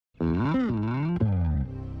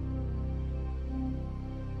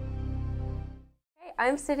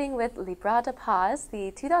I'm sitting with Librada Paz, the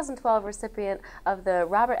 2012 recipient of the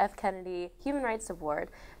Robert F. Kennedy Human Rights Award,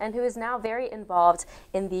 and who is now very involved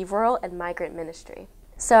in the Rural and Migrant Ministry.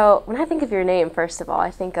 So when I think of your name, first of all, I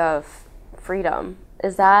think of freedom.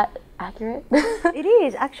 Is that accurate? It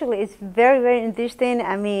is, actually. It's very, very interesting.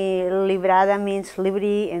 I mean, Librada means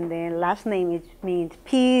liberty, and then last name it means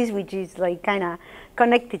peace, which is like kind of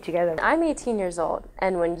connected together. I'm 18 years old,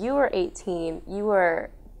 and when you were 18, you were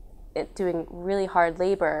doing really hard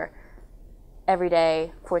labor every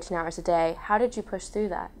day, 14 hours a day. How did you push through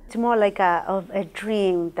that? It's more like a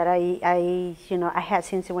dream that I had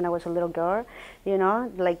since when I was a little girl.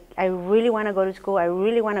 Like I really want to go to school. I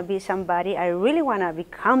really want to be somebody. I really want to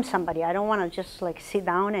become somebody. I don't want to just like sit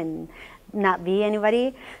down and not be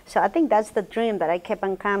anybody. So I think that's the dream that I kept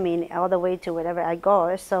on coming all the way to wherever I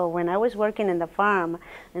go. So when I was working in the farm,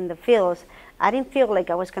 in the fields, I didn't feel like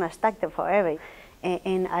I was going to stuck there forever.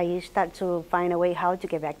 And I started to find a way how to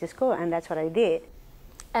get back to school, and that's what I did.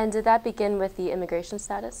 And did that begin with the immigration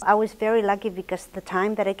status? I was very lucky because the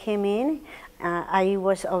time that I came in, I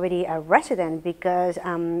was already a resident because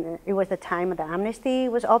it was the time the amnesty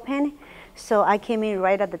was open. So I came in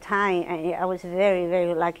right at the time, and I was very,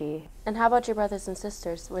 very lucky. And how about your brothers and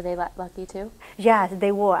sisters? Were they lucky too? Yes,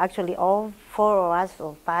 they were. Actually, all four of us,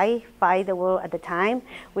 or five that were at the time,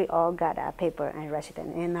 we all got a paper and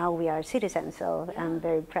resident, and now we are citizens, so I'm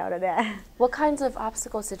very proud of that. What kinds of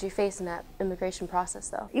obstacles did you face in that immigration process,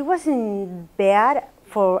 though? It wasn't bad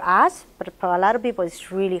for us, but for a lot of people,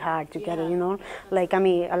 it's really hard to get it, Like, I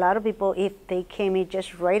mean, a lot of people, if they came in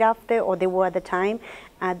just right after, or they were at the time,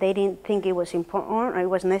 they didn't think it was important or it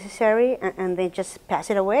was necessary, and they just pass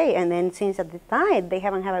it away. And then since at the time, they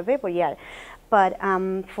haven't had a paper yet. But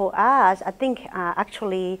for us, I think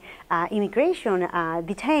actually immigration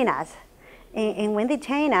detained us. And when they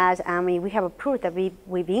detain us, I mean, we have a proof that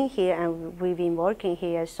we've been here and we've been working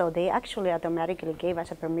here, so they actually automatically gave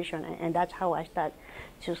us a permission, and that's how I started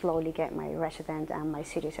to slowly get my residence and my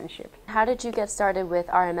citizenship. How did you get started with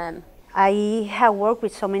RMM? I have worked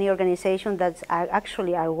with so many organizations that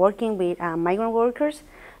actually are working with migrant workers,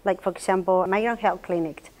 like for example, Migrant Health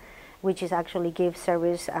Clinic, which is actually give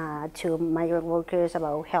service to migrant workers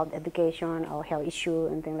about health education or health issue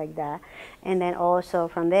and things like that. And then also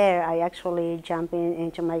from there, I actually jump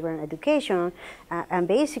into migrant education. And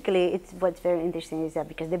basically, what's very interesting is that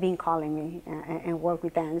because they've been calling me and work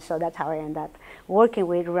with them, so that's how I end up working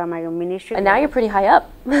with Rural Migrant Ministry. And now you're pretty high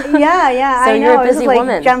up. Yeah, so I know. You're a busy like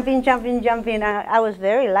woman. Jumping. I was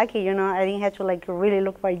very lucky, I didn't have to like really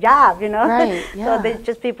look for a job, Right, yeah. So they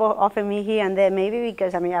just people offer me here and there, maybe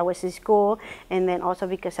because, I mean, I was in school, and then also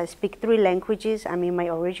because I speak 3 languages. I mean, my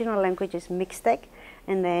original language is Mixtec,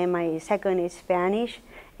 and then my second is Spanish,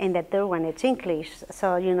 and the third one is English.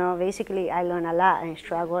 So, basically I learned a lot and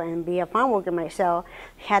struggle and be a farm worker myself,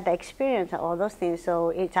 had the experience of all those things. So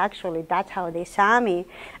it's actually, that's how they saw me,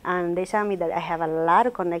 and they saw me that I have a lot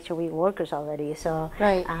of connection with workers already. So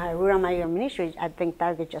right. Rural Migrant Ministry, I think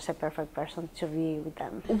Target just a perfect person to be with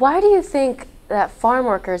them. Why do you think that farm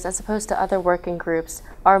workers, as opposed to other working groups,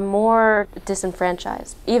 are more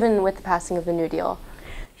disenfranchised, even with the passing of the New Deal?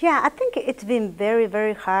 Yeah, I think it's been very,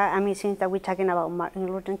 very hard. I mean, since that we're talking about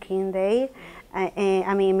Martin Luther King Day, and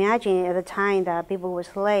I mean, imagine at the time that people were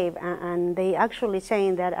slaves, and they actually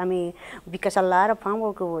saying that, I mean, because a lot of farm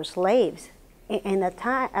workers were slaves. And at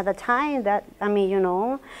the time that, I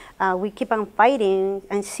mean, we keep on fighting,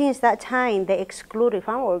 and since that time, they excluded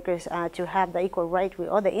farm workers to have the equal rights with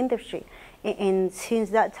other industry. And since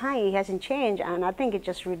that time, it hasn't changed, and I think it's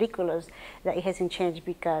just ridiculous that it hasn't changed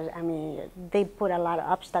because, I mean, they put a lot of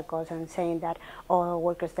obstacles and saying that, oh,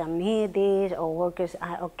 workers don't need this, or workers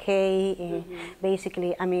are okay, and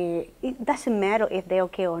basically, I mean, it doesn't matter if they're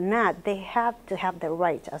okay or not, they have to have the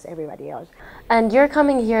rights as everybody else. And you're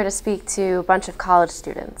coming here to speak to a bunch of college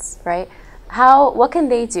students, right? What can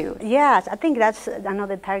they do? Yes, I think that's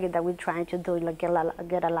another target that we're trying to do, like get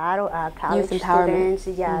a lot of college students,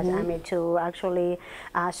 yes, I mean, to actually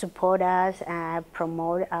support us,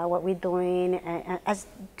 promote what we're doing,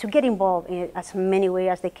 to get involved in as many ways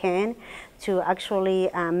as they can, to actually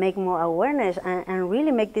make more awareness and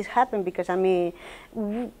really make this happen, because, I mean,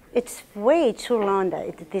 it's way too long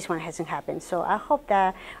that this one hasn't happened. So I hope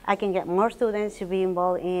that I can get more students to be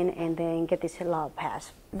involved in and then get this law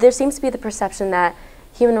passed. There seems to be the perception that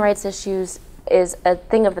human rights issues is a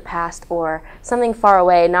thing of the past or something far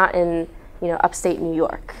away, not in upstate New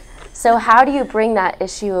York. So how do you bring that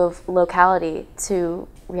issue of locality to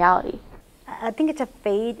reality? I think it's a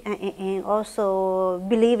faith and also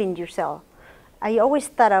believe in yourself. I always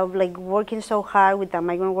thought of like working so hard with the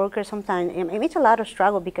migrant workers. Sometimes it's a lot of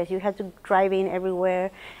struggle because you have to drive in everywhere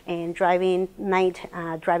and driving night,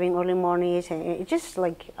 driving early mornings, and it's just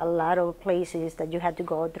like a lot of places that you had to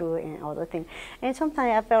go through and other things. And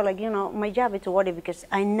sometimes I felt like, you know, my job is worth it because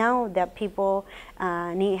I know that people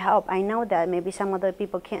need help. I know that maybe some other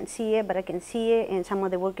people can't see it, but I can see it, and some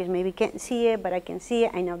other workers maybe can't see it, but I can see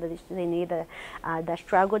it. I know that they need that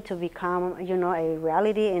struggle to become, you know, a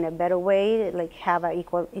reality in a better way, like have a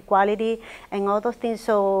equality and all those things.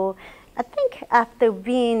 So I think after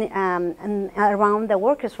being around the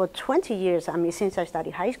workers for 20 years, I mean, since I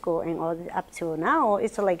started high school and all up to now,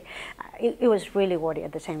 it's like, it was really worth it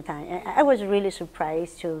at the same time. I was really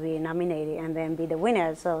surprised to be nominated and then be the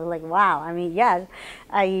winner. So like, wow, I mean, yeah,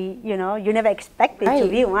 you know, you never expected to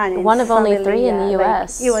be one. One of only 3 in the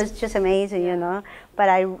U.S. Like, it was just amazing, you know, but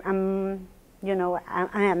I'm, you know,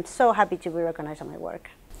 I am so happy to be recognized on my work.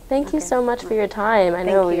 Thank you so much for your time. I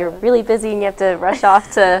know you're really busy and you have to rush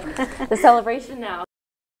off to the celebration now.